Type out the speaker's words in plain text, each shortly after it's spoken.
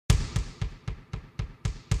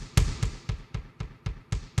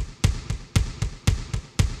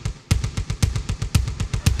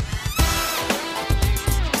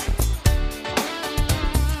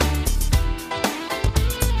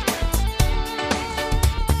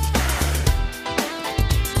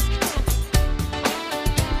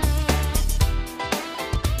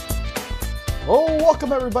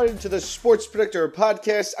Welcome, everybody, to the Sports Predictor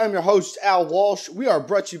podcast. I'm your host, Al Walsh. We are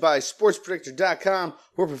brought to you by SportsPredictor.com,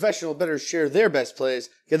 where professional bettors share their best plays.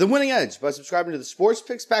 Get the winning edge by subscribing to the Sports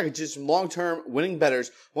Picks packages from long-term winning bettors.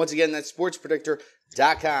 Once again, that's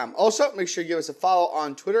SportsPredictor.com. Also, make sure you give us a follow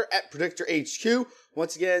on Twitter at PredictorHQ.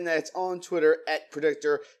 Once again, that's on Twitter at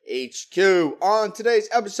PredictorHQ. On today's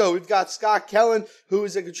episode, we've got Scott Kellen, who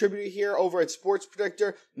is a contributor here over at Sports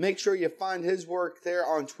Predictor. Make sure you find his work there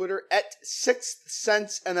on Twitter at Sixth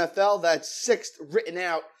Sense NFL. That's sixth written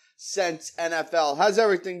out, Sense NFL. How's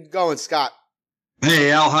everything going, Scott?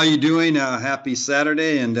 Hey, Al, how you doing? Happy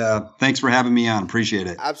Saturday, and thanks for having me on. Appreciate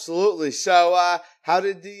it. Absolutely. So, how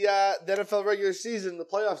did the NFL regular season, the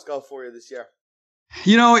playoffs go for you this year?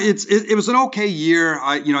 You know, it was an okay year.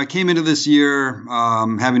 I came into this year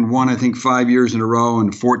having won, I think, 5 years in a row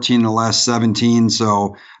and 14 in the last 17.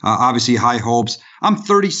 So obviously high hopes. I'm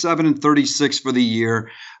 37-36 for the year.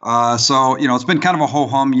 So it's been kind of a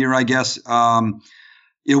ho-hum year, I guess.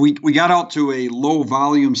 We got out to a low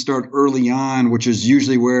volume start early on, which is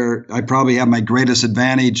usually where I probably have my greatest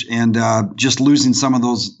advantage. And just losing some of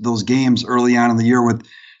those games early on in the year with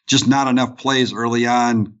just not enough plays early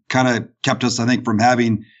on kind of kept us, I think, from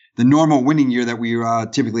having the normal winning year that we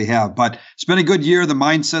typically have. But it's been a good year. The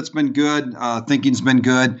mindset's been good. Thinking's been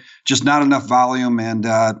good. Just not enough volume. And,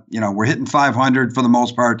 we're hitting 500 for the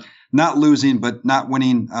most part. Not losing, but not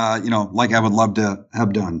winning, like I would love to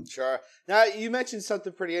have done. Sure. Now, you mentioned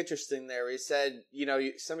something pretty interesting there. You said,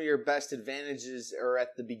 some of your best advantages are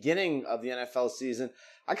at the beginning of the NFL season.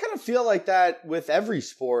 I kind of feel like that with every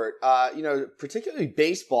sport, particularly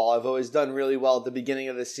baseball. I've always done really well at the beginning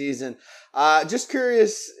of the season. Just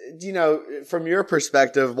curious, from your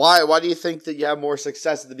perspective, why do you think that you have more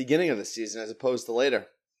success at the beginning of the season as opposed to later?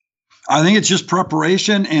 I think it's just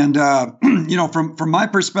preparation. And, from my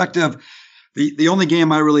perspective, the only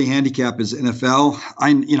game I really handicap is NFL.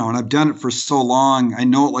 And I've done it for so long. I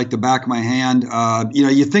know it like the back of my hand.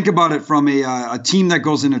 You think about it from a team that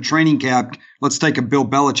goes into training camp. Let's take a Bill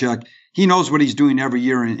Belichick. He knows what he's doing every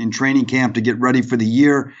year in training camp to get ready for the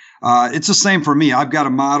year. It's the same for me. I've got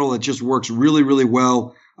a model that just works really, really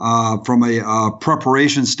well from a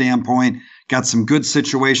preparation standpoint. Got some good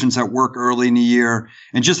situations that work early in the year.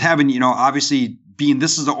 And just having, obviously being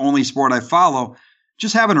this is the only sport I follow,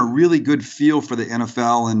 just having a really good feel for the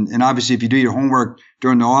NFL. And obviously if you do your homework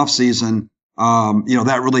during the off season,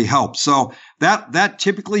 that really helps. So that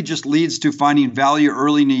typically just leads to finding value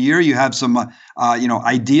early in the year. You have some,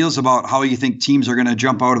 ideas about how you think teams are going to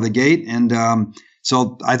jump out of the gate. And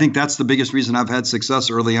so I think that's the biggest reason I've had success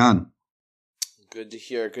early on. Good to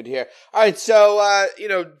hear. All right. So,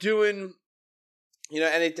 doing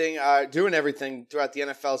everything throughout the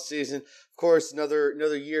NFL season. Of course,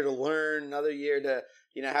 another year to learn, another year to,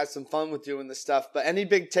 have some fun with doing this stuff. But any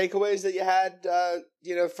big takeaways that you had,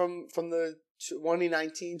 from the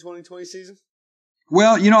 2019-2020 season?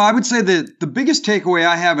 Well, I would say that the biggest takeaway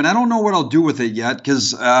I have, and I don't know what I'll do with it yet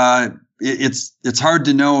because it's hard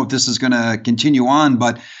to know if this is going to continue on,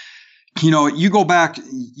 but you go back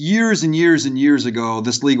years and years and years ago,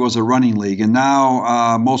 this league was a running league. And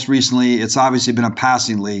now, most recently, it's obviously been a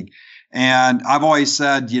passing league. And I've always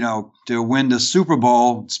said, to win the Super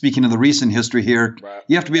Bowl, speaking of the recent history here, right,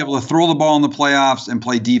 you have to be able to throw the ball in the playoffs and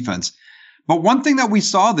play defense. But one thing that we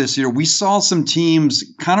saw this year, we saw some teams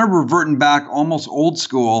kind of reverting back almost old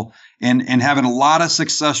school and having a lot of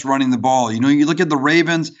success running the ball. You look at the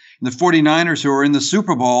Ravens and the 49ers who are in the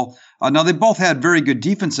Super Bowl. Now, they both had very good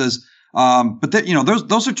defenses. But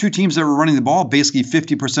those are two teams that were running the ball basically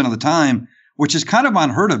 50% of the time, which is kind of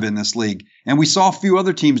unheard of in this league. And we saw a few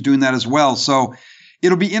other teams doing that as well. So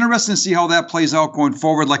it'll be interesting to see how that plays out going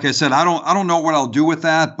forward. Like I said, I don't know what I'll do with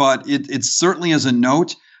that, but it certainly is a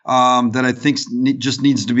note that I think just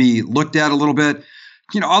needs to be looked at a little bit.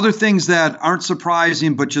 Other things that aren't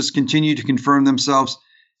surprising, but just continue to confirm themselves.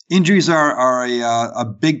 Injuries are a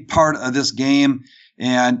big part of this game.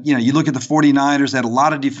 And, you look at the 49ers, they had a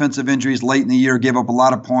lot of defensive injuries late in the year, gave up a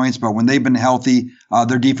lot of points. But when they've been healthy,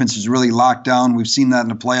 their defense is really locked down. We've seen that in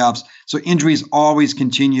the playoffs. So injuries always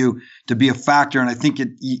continue to be a factor. And I think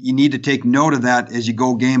you need to take note of that as you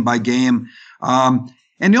go game by game. And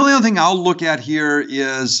the only other thing I'll look at here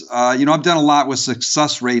is, I've done a lot with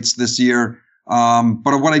success rates this year.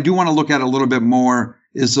 But what I do want to look at a little bit more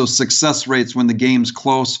is those success rates when the game's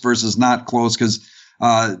close versus not close, because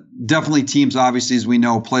definitely teams, obviously, as we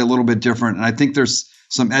know, play a little bit different. And I think there's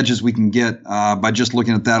some edges we can get by just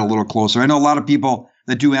looking at that a little closer. I know a lot of people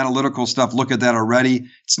that do analytical stuff look at that already.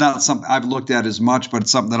 It's not something I've looked at as much, but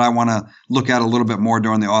it's something that I want to look at a little bit more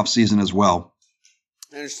during the off season as well.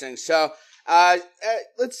 Interesting. So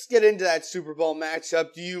Let's get into that Super Bowl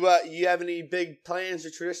matchup. Do you have any big plans or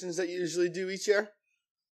traditions that you usually do each year?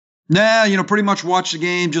 Nah, pretty much watch the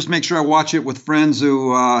game. Just make sure I watch it with friends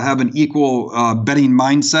who have an equal betting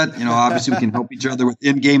mindset. Obviously we can help each other with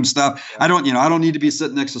in-game stuff. Yeah. I don't need to be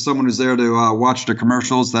sitting next to someone who's there to watch the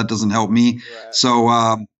commercials. That doesn't help me. Right. So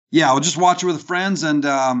I'll just watch it with friends, and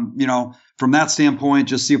from that standpoint,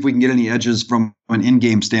 just see if we can get any edges from an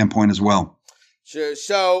in-game standpoint as well. Sure.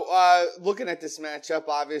 So looking at this matchup,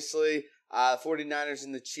 obviously. 49ers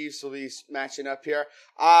and the Chiefs will be matching up here.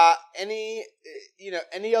 Any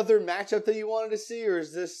other matchup that you wanted to see, or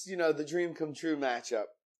is this, the dream come true matchup?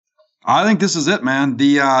 I think this is it, man.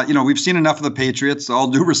 We've seen enough of the Patriots. All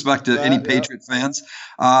due respect to any Patriot fans.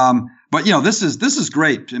 But this is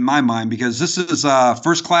great in my mind, because this is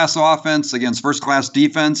first class offense against first class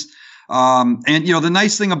defense. And the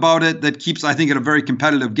nice thing about it that keeps, I think, it a very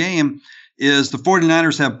competitive game is the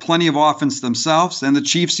 49ers have plenty of offense themselves, and the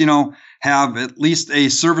Chiefs, have at least a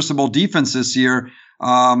serviceable defense this year.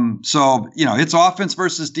 It's offense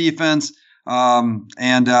versus defense.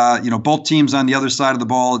 Both teams on the other side of the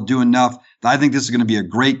ball do enough. I think this is going to be a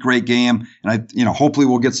great, great game. And hopefully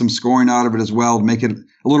we'll get some scoring out of it as well to make it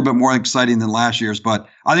a little bit more exciting than last year's. But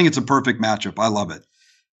I think it's a perfect matchup. I love it.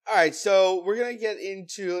 All right, so we're going to get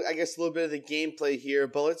into, I guess, a little bit of the gameplay here,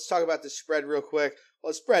 but let's talk about the spread real quick.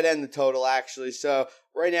 Well, spread and the total, actually. So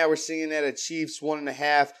right now we're seeing that at Chiefs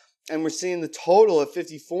 1.5. And we're seeing the total at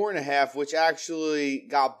 54.5, which actually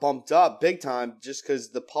got bumped up big time just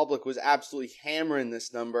because the public was absolutely hammering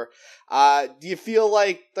this number. Do you feel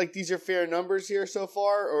like these are fair numbers here so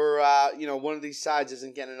far, or one of these sides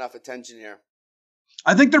isn't getting enough attention here?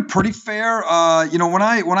 I think they're pretty fair. When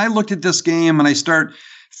I looked at this game and I start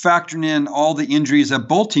factoring in all the injuries that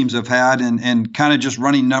both teams have had and kind of just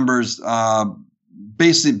running numbers,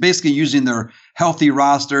 basically using their healthy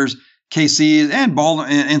rosters. KC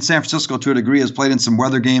and San Francisco to a degree has played in some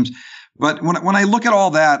weather games. But when I look at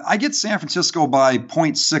all that, I get San Francisco by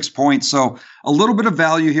 0.6 points. So a little bit of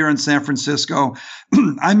value here in San Francisco.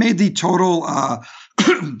 I made the total, I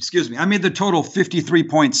made the total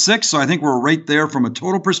 53.6. So I think we're right there from a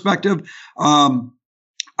total perspective.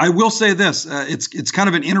 I will say this, it's kind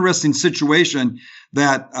of an interesting situation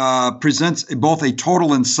that presents both a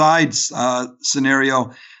total and sides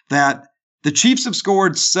scenario that the Chiefs have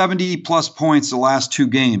scored 70-plus points the last two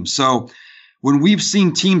games. So when we've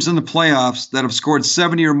seen teams in the playoffs that have scored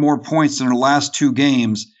 70 or more points in their last two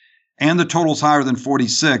games, and the total's higher than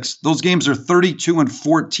 46, those games are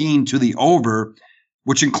 32-14 to the over,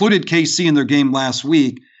 which included KC in their game last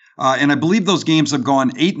week. And I believe those games have gone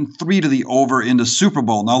 8-3 to the over in the Super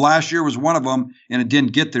Bowl. Now, last year was one of them, and it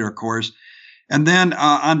didn't get there, of course. And then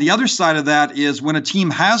on the other side of that is when a team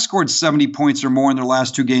has scored 70 points or more in their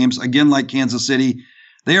last two games, again, like Kansas City,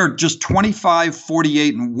 they are just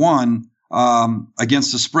 25-48-1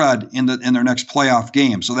 against the spread in their next playoff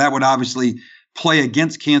game. So that would obviously play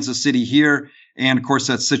against Kansas City here. And, of course,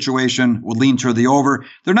 that situation would lean toward the over.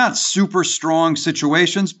 They're not super strong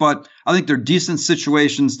situations, but I think they're decent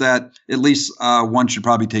situations that at least one should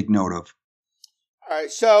probably take note of. All right,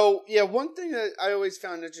 so, one thing that I always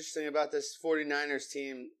found interesting about this 49ers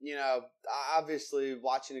team, obviously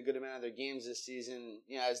watching a good amount of their games this season,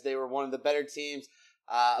 as they were one of the better teams.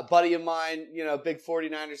 A buddy of mine, big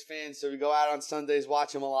 49ers fan, so we go out on Sundays,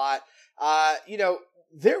 watch them a lot.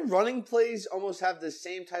 Their running plays almost have the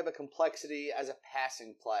same type of complexity as a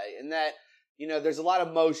passing play in that, there's a lot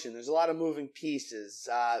of motion. There's a lot of moving pieces.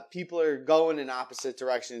 People are going in opposite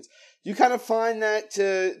directions. Do you kind of find that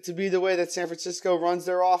to be the way that San Francisco runs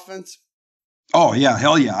their offense? Oh, yeah.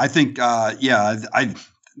 Hell yeah. I think,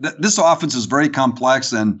 this offense is very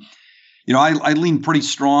complex. And, I lean pretty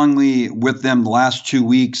strongly with them the last 2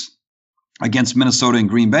 weeks against Minnesota and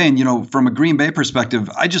Green Bay. And, from a Green Bay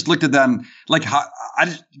perspective, I just looked at that and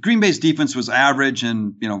Green Bay's defense was average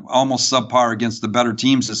and, almost subpar against the better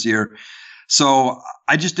teams this year. So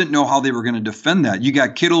I just didn't know how they were going to defend that. You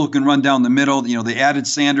got Kittle who can run down the middle. They added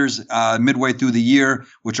Sanders midway through the year,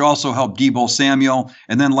 which also helped Deebo Samuel.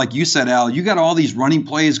 And then, like you said, Al, you got all these running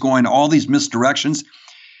plays going, all these misdirections.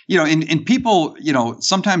 And people,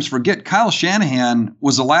 sometimes forget Kyle Shanahan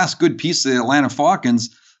was the last good piece of the Atlanta Falcons,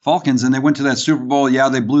 and they went to that Super Bowl. Yeah,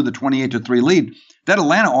 they blew the 28-3 lead. That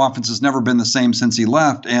Atlanta offense has never been the same since he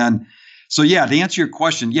left. And so, to answer your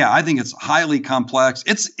question, I think it's highly complex.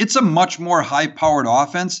 It's a much more high-powered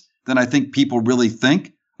offense than I think people really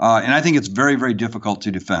think. And I think it's very, very difficult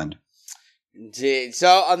to defend. Indeed. So,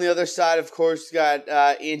 on the other side, of course, you got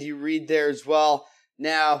Andy Reid there as well.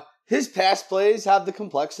 Now, his pass plays have the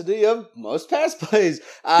complexity of most pass plays.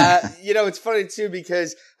 It's funny too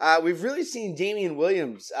because we've really seen Damian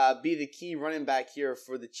Williams be the key running back here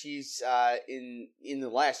for the Chiefs in the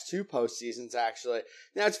last 2 postseasons, actually.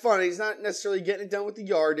 Now, it's funny. He's not necessarily getting it done with the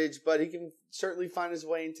yardage, but he can certainly find his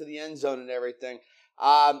way into the end zone and everything.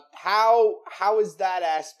 How is that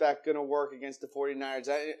aspect going to work against the 49ers?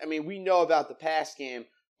 I mean, we know about the pass game,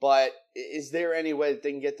 but is there any way that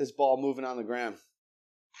they can get this ball moving on the ground?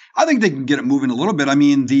 I think they can get it moving a little bit. I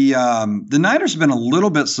mean, the Niners have been a little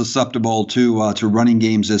bit susceptible to running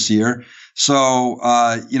games this year. So,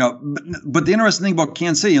 but the interesting thing about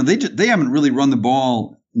Kansas City, they haven't really run the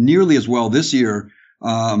ball nearly as well this year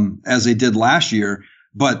as they did last year.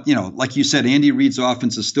 But, like you said, Andy Reid's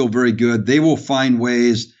offense is still very good. They will find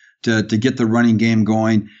ways to get the running game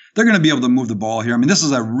going. They're going to be able to move the ball here. I mean, this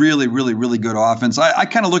is a really, really, really good offense. I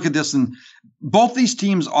kind of look at this, and both these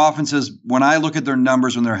teams' offenses, when I look at their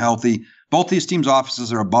numbers when they're healthy, both these teams'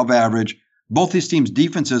 offenses are above average. Both these teams'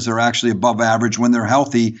 defenses are actually above average when they're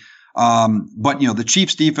healthy. But the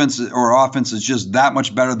Chiefs' defense or offense is just that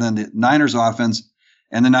much better than the Niners' offense,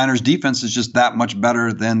 and the Niners' defense is just that much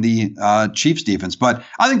better than the Chiefs' defense. But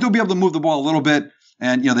I think they'll be able to move the ball a little bit,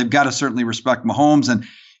 and they've got to certainly respect Mahomes. And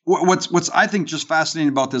what's I think just fascinating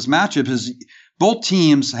about this matchup is both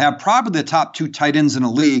teams have probably the top 2 tight ends in the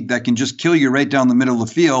league that can just kill you right down the middle of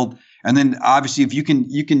the field. And then obviously if you can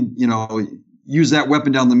use that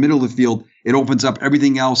weapon down the middle of the field, it opens up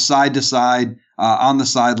everything else side to side on the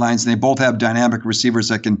sidelines. And they both have dynamic receivers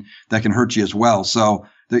that can hurt you as well. So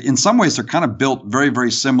in some ways they're kind of built very, very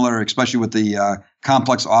similar, especially with the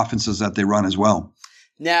complex offenses that they run as well.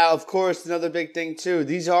 Now, of course, another big thing, too,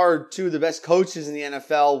 these are 2 of the best coaches in the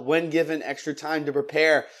NFL when given extra time to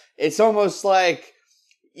prepare. It's almost like,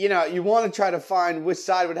 you want to try to find which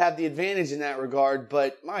side would have the advantage in that regard,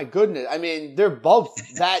 but my goodness, I mean, they're both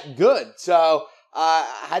that good. So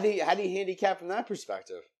how do you handicap from that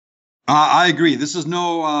perspective? I agree. This is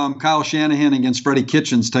no Kyle Shanahan against Freddie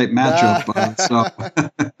Kitchens type matchup.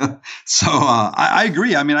 I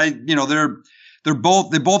agree. I mean, they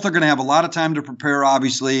both are going to have a lot of time to prepare,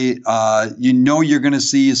 obviously. You're going to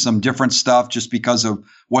see some different stuff just because of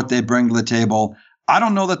what they bring to the table. I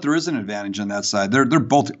don't know that there is an advantage on that side. They're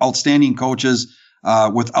both outstanding coaches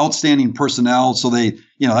with outstanding personnel. So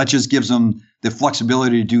that just gives them the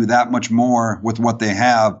flexibility to do that much more with what they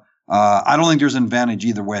have. I don't think there's an advantage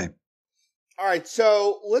either way. All right,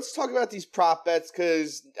 so let's talk about these prop bets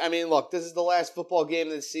because, I mean, look, this is the last football game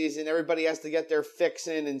of the season. Everybody has to get their fix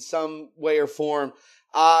in some way or form.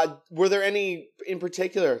 Were there any in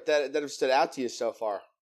particular that have stood out to you so far?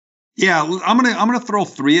 Yeah, I'm gonna throw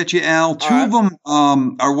 3 at you, Al. Two of them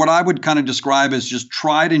are what I would kind of describe as just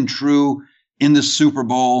tried and true in the Super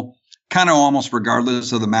Bowl, kind of almost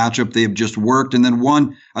regardless of the matchup. They've just worked. And then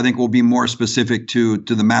one, I think, will be more specific to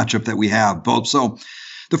the matchup that we have both. So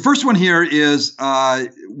the first one here is,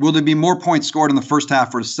 will there be more points scored in the first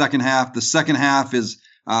half or the second half? The second half is,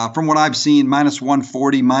 from what I've seen, minus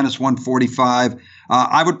 140, minus 145.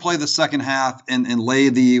 I would play the second half and lay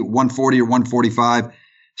the 140 or 145.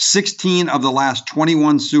 16 of the last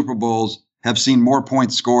 21 Super Bowls have seen more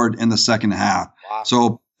points scored in the second half. Wow.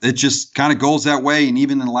 So it just kind of goes that way. And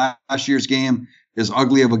even in last year's game, as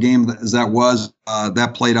ugly of a game as that was,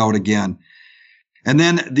 that played out again. And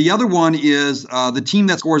then the other one is the team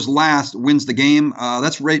that scores last wins the game.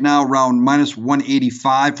 That's right now around minus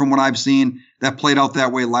 185 from what I've seen. That played out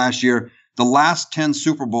that way last year. The last 10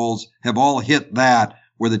 Super Bowls have all hit that,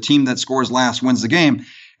 where the team that scores last wins the game.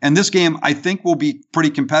 And this game, I think, will be pretty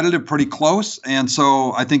competitive, pretty close. And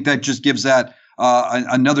so I think that just gives that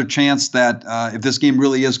another chance that if this game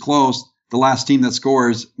really is close, the last team that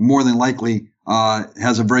scores more than likely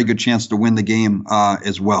has a very good chance to win the game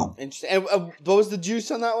as well. Interesting. And what was the juice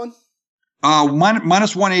on that one?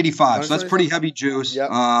 Minus 185. So that's pretty heavy juice. Yep.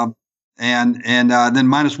 And then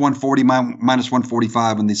minus 140, minus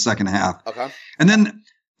 145 in the second half. Okay. And then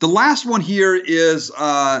the last one here is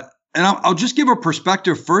and I'll just give a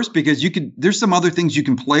perspective first because there's some other things you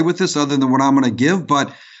can play with this other than what I'm going to give.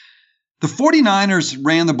 But the 49ers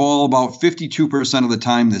ran the ball about 52% of the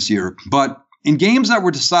time this year. But in games that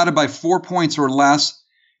were decided by 4 points or less,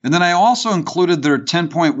 and then I also included their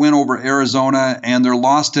 10-point win over Arizona and their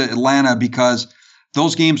loss to Atlanta because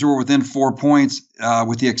those games were within 4 points,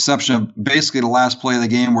 with the exception of basically the last play of the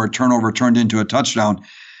game where a turnover turned into a touchdown.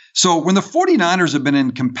 So when the 49ers have been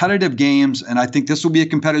in competitive games, and I think this will be a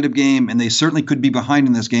competitive game, and they certainly could be behind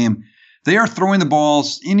in this game, they are throwing the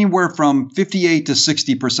balls anywhere from 58 to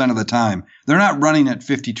 60% of the time. They're not running at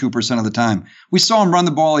 52% of the time. We saw them run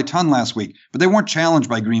the ball a ton last week, but they weren't challenged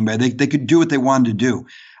by Green Bay. They could do what they wanted to do.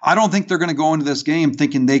 I don't think they're going to go into this game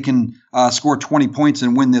thinking they can score 20 points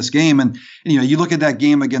and win this game. And you look at that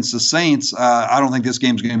game against the Saints. I don't think this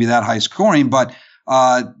game's going to be that high scoring, but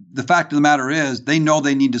the fact of the matter is they know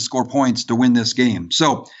they need to score points to win this game.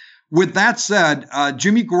 So with that said,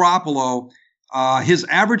 Jimmy Garoppolo, his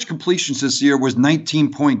average completions this year was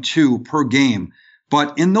 19.2 per game.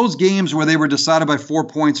 But in those games where they were decided by 4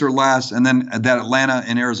 points or less, and then that Atlanta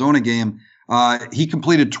and Arizona game, he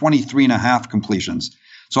completed 23.5 completions.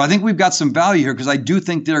 So I think we've got some value here because I do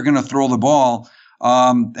think they're going to throw the ball.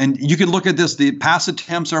 And you can look at this. The pass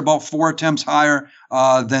attempts are about 4 attempts higher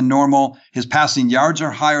than normal. His passing yards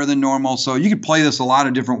are higher than normal. So you could play this a lot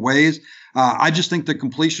of different ways. I just think the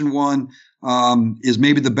completion one is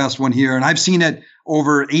maybe the best one here. And I've seen it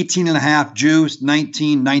over 18.5 juice,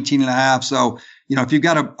 19.5. So, if you've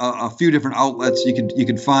got a few different outlets, you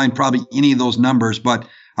could find probably any of those numbers. But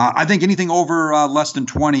I think anything over less than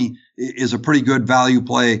 20 is a pretty good value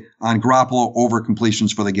play on Garoppolo over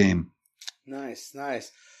completions for the game. Nice.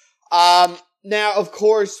 Now, of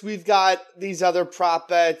course, we've got these other prop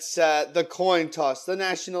bets, the coin toss, the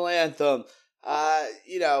national anthem.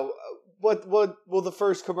 What will the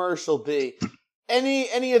first commercial be?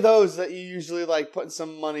 Any of those that you usually like putting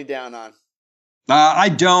some money down on? I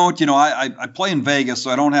don't. I play in Vegas,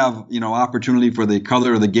 so I don't have opportunity for the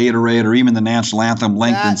color of the Gatorade or even the national anthem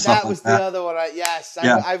length and stuff like that. That was the other one.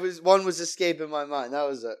 I was escaping my mind. That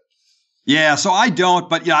was it. Yeah, so I don't,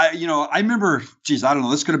 but I remember, I don't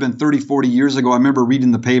know, this could have been 30, 40 years ago. I remember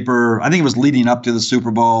reading the paper. I think it was leading up to the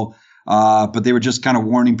Super Bowl. But they were just kind of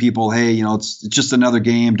warning people, hey, it's just another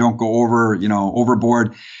game. Don't go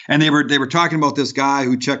overboard. And they were talking about this guy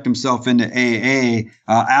who checked himself into AA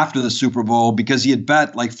after the Super Bowl because he had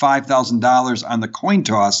bet like $5,000 on the coin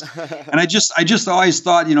toss. And I just always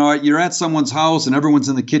thought, you're at someone's house and everyone's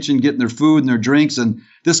in the kitchen getting their food and their drinks, and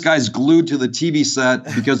this guy's glued to the TV set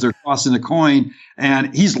because they're tossing a coin,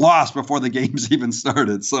 and he's lost before the game's even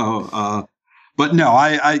started. So, but no,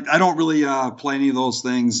 I don't really play any of those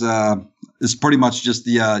things. It's pretty much just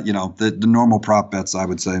the normal prop bets, I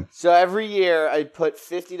would say. So every year I put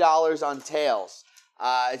 $50 on tails.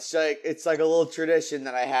 It's like a little tradition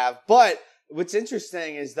that I have. But what's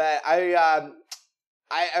interesting is that I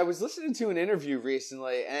was listening to an interview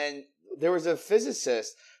recently, and there was a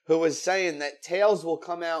physicist who was saying that tails will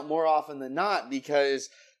come out more often than not because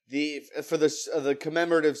for the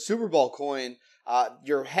commemorative Super Bowl coin,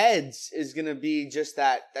 your heads is going to be just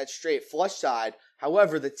that straight flush side.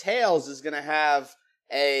 However, the tails is going to have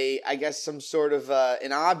some sort of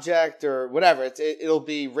an object or whatever. It'll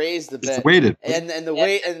be raised a bit. It's weighted. And the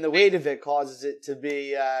weight of it causes it to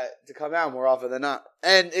be to come out more often than not.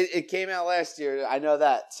 And it came out last year. I know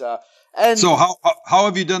that. So how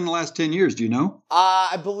have you done the last 10 years? Do you know?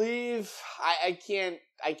 I believe I can't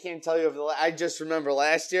tell you I just remember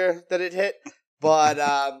last year that it hit. But,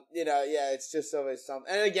 it's just always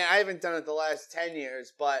something. And again, I haven't done it the last 10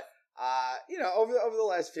 years, but, over the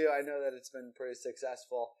last few, I know that it's been pretty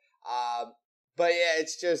successful. But yeah,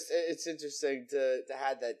 it's interesting to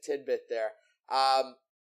have that tidbit there.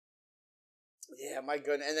 Yeah, my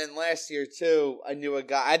goodness. And then last year too, I knew a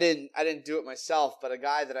guy, I didn't do it myself, but a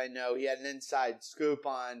guy that I know, he had an inside scoop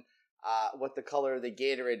on what the color of the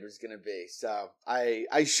Gatorade was going to be. So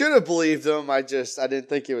I should have believed him. I didn't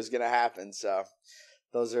think it was going to happen. So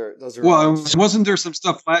those are. Well, wasn't there some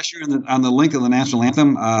stuff last year on the link of the national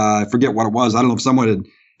anthem? I forget what it was. I don't know if someone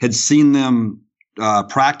had seen them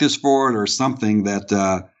practice for it or something that.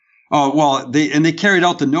 They carried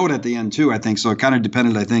out the note at the end too, I think. So it kind of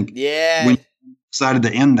depended, I think. Yeah. When decided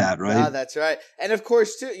to end that, right? Yeah, that's right. And of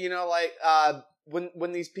course too,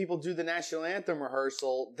 when these people do the national anthem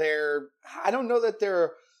rehearsal, I don't know that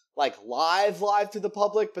they're like live to the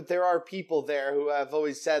public, but there are people there who have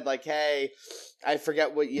always said like, hey, I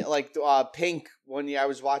forget what Pink, when I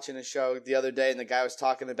was watching a show the other day and the guy was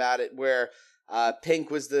talking about it where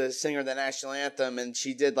Pink was the singer of the national anthem and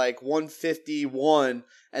she did like 151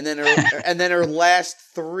 and then her last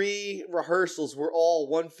 3 rehearsals were all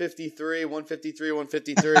 153, 153,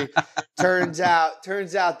 153. Turns out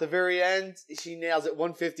the very end she nails it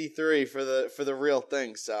 153 for the real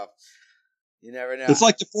thing. So you never know. It's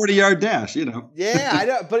like the 40-yard dash, Yeah, I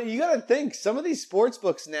know. But you got to think some of these sports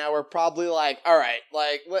books now are probably like, all right,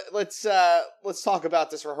 like let's talk about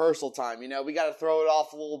this rehearsal time. We got to throw it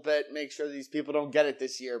off a little bit, make sure these people don't get it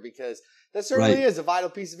this year because that certainly is a vital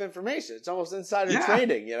piece of information. It's almost insider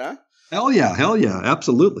trading, Hell yeah,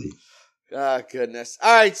 absolutely. Oh, goodness.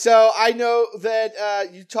 All right, so I know that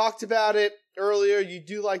you talked about it earlier. You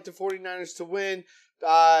do like the 49ers to win.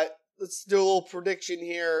 Let's do a little prediction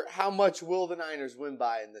here. How much will the Niners win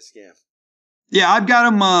by in this game? Yeah, I've got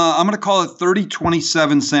them. I'm going to call it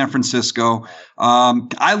 30-27 San Francisco.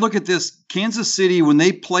 I look at this Kansas City, when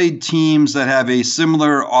they played teams that have a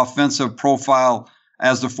similar offensive profile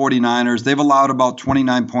as the 49ers, they've allowed about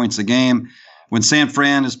 29 points a game. When San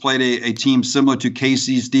Fran has played a team similar to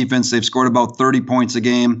KC's defense, they've scored about 30 points a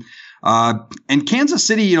game. And Kansas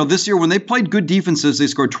City, this year when they played good defenses, they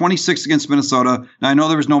scored 26 against Minnesota. Now, I know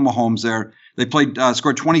there was no Mahomes there. They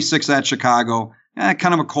scored 26 at Chicago.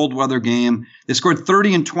 Kind of a cold weather game. They scored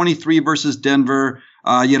 30 and 23 versus Denver.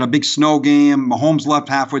 You had a big snow game. Mahomes left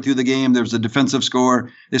halfway through the game. There was a defensive score.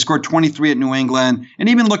 They scored 23 at New England. And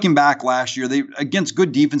even looking back last year, against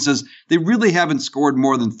good defenses, they really haven't scored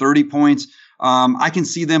more than 30 points. I can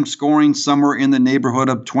see them scoring somewhere in the neighborhood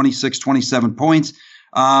of 26, 27 points.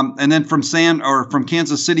 And then from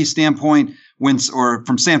Kansas City standpoint,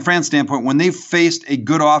 from San Fran standpoint, when they've faced a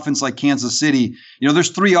good offense like Kansas City,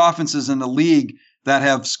 there's 3 offenses in the league that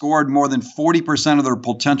have scored more than 40% of their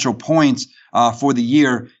potential points for the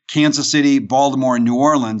year: Kansas City, Baltimore, and New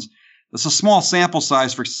Orleans. It's a small sample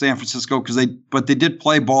size for San Francisco but they did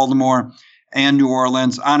play Baltimore and New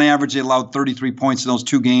Orleans. On average, they allowed 33 points in those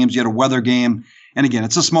 2 games. You had a weather game. And again,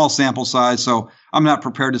 it's a small sample size, so I'm not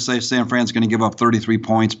prepared to say San Fran's going to give up 33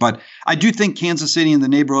 points. But I do think Kansas City in the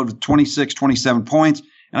neighborhood of 26, 27 points.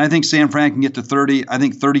 And I think San Fran can get to 30. I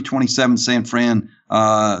think 30-27 San Fran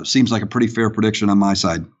seems like a pretty fair prediction on my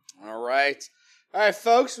side. All right. All right,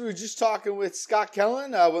 folks, we were just talking with Scott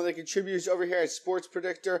Kellen, one of the contributors over here at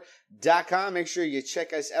sportspredictor.com. Make sure you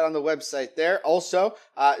check us out on the website there. Also,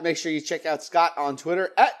 make sure you check out Scott on Twitter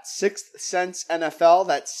at Sixth Sense NFL.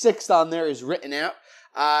 That sixth on there is written out.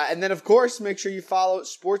 And then, of course, make sure you follow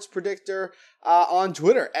Sports Predictor on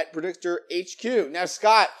Twitter at PredictorHQ. Now,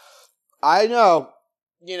 Scott, I know,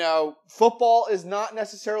 football is not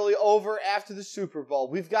necessarily over after the Super Bowl.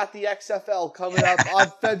 We've got the XFL coming up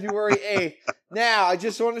on February 8th. Now, I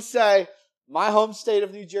just want to say, my home state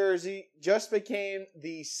of New Jersey just became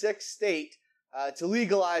the 6th state to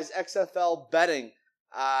legalize XFL betting,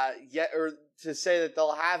 or to say that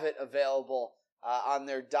they'll have it available on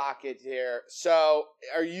their docket here. So,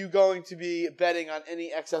 are you going to be betting on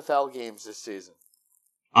any XFL games this season?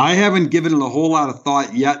 I haven't given it a whole lot of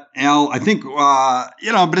thought yet, Al. I think,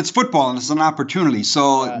 but it's football and it's an opportunity.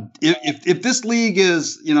 So if this league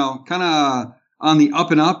is, kind of on the up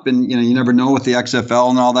and up, and, you never know with the XFL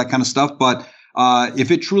and all that kind of stuff. But if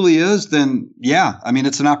it truly is, then yeah, I mean,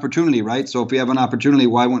 it's an opportunity, right? So if we have an opportunity,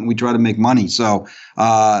 why wouldn't we try to make money? So,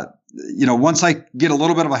 once I get a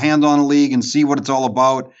little bit of a hand on a league and see what it's all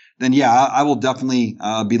about, then yeah, I will definitely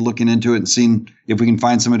be looking into it and seeing if we can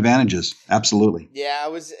find some advantages. Absolutely. Yeah, I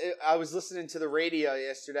was listening to the radio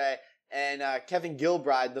yesterday, and Kevin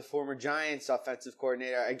Gilbride, the former Giants offensive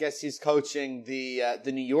coordinator, I guess he's coaching the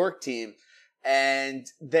New York team, and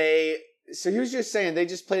so he was just saying they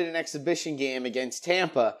just played an exhibition game against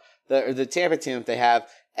Tampa, the Tampa team that they have.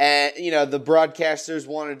 And, the broadcasters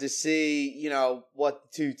wanted to see, what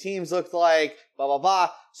the 2 teams looked like, blah, blah,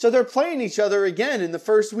 blah. So they're playing each other again in the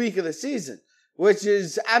first week of the season, which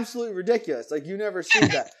is absolutely ridiculous. Like, you never see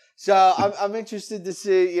that. So I'm interested to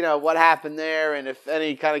see, what happened there and if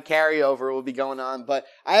any kind of carryover will be going on. But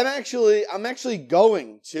I'm actually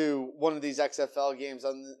going to one of these XFL games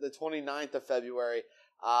on the 29th of February.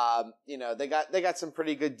 They got some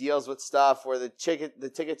pretty good deals with stuff where the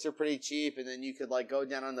tickets are pretty cheap, and then you could go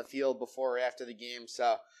down on the field before or after the game.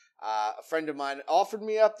 So, a friend of mine offered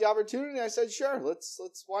me up the opportunity. I said, sure, let's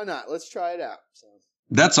why not? Let's try it out. So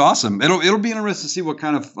that's awesome. It'll be interesting to see what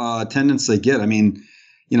kind of attendance they get. I mean,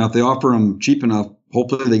 if they offer them cheap enough,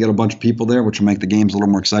 hopefully they get a bunch of people there, which will make the games a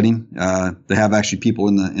little more exciting. They have actually people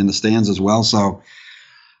in the stands as well. So,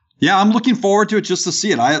 yeah, I'm looking forward to it just to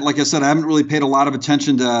see it. Like I said, I haven't really paid a lot of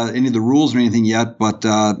attention to any of the rules or anything yet, but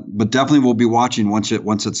definitely we'll be watching once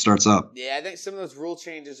it starts up. Yeah, I think some of those rule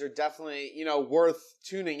changes are definitely worth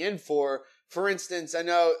tuning in for. For instance, I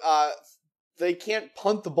know they can't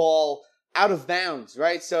punt the ball out of bounds,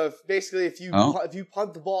 right? So if you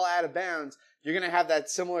punt the ball out of bounds, you're going to have that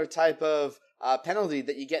similar type of penalty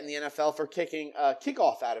that you get in the NFL for kicking a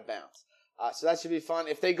kickoff out of bounds. So that should be fun.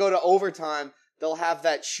 If they go to overtime, they'll have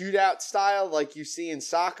that shootout style like you see in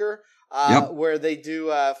soccer, where they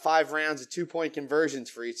do 5 rounds of 2-point conversions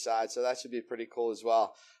for each side. So that should be pretty cool as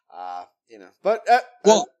well. But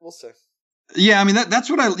we'll see. Yeah, I mean that's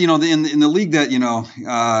what in the league that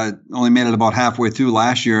only made it about halfway through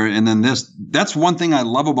last year, and then that's one thing I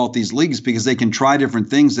love about these leagues because they can try different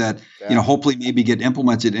things that hopefully maybe get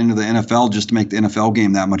implemented into the NFL just to make the NFL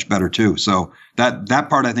game that much better too. So that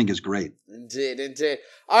part I think is great. Indeed.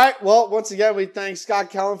 All right, well, once again, we thank Scott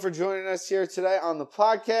Kellen for joining us here today on the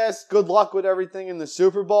podcast. Good luck with everything in the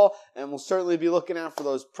Super Bowl, and we'll certainly be looking out for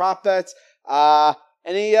those prop bets.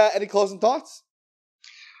 Any closing thoughts?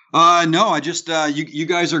 No, I just you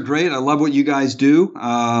guys are great. I love what you guys do.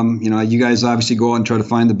 You guys obviously go out and try to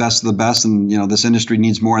find the best of the best, and this industry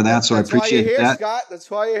needs more of that. So I appreciate that. Scott. That's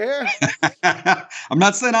why you're here. I'm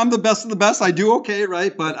not saying I'm the best of the best. I do okay,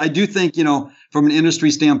 right? But I do think from an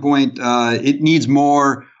industry standpoint, it needs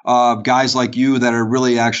more guys like you that are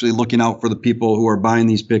really actually looking out for the people who are buying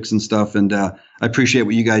these picks and stuff. And I appreciate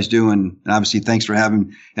what you guys do. And obviously, thanks for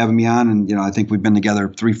having me on. And, I think we've been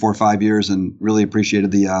together 3, 4, 5 years and really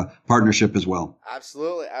appreciated the partnership as well.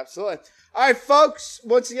 Absolutely. All right, folks.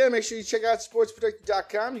 Once again, make sure you check out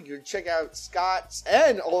sportspredictor.com. You can check out Scott's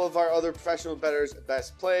and all of our other professional bettors'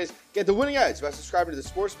 best plays. Get the winning edge by subscribing to the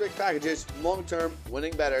Sports Picks packages, long-term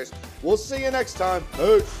winning bettors. We'll see you next time.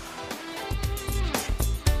 Peace.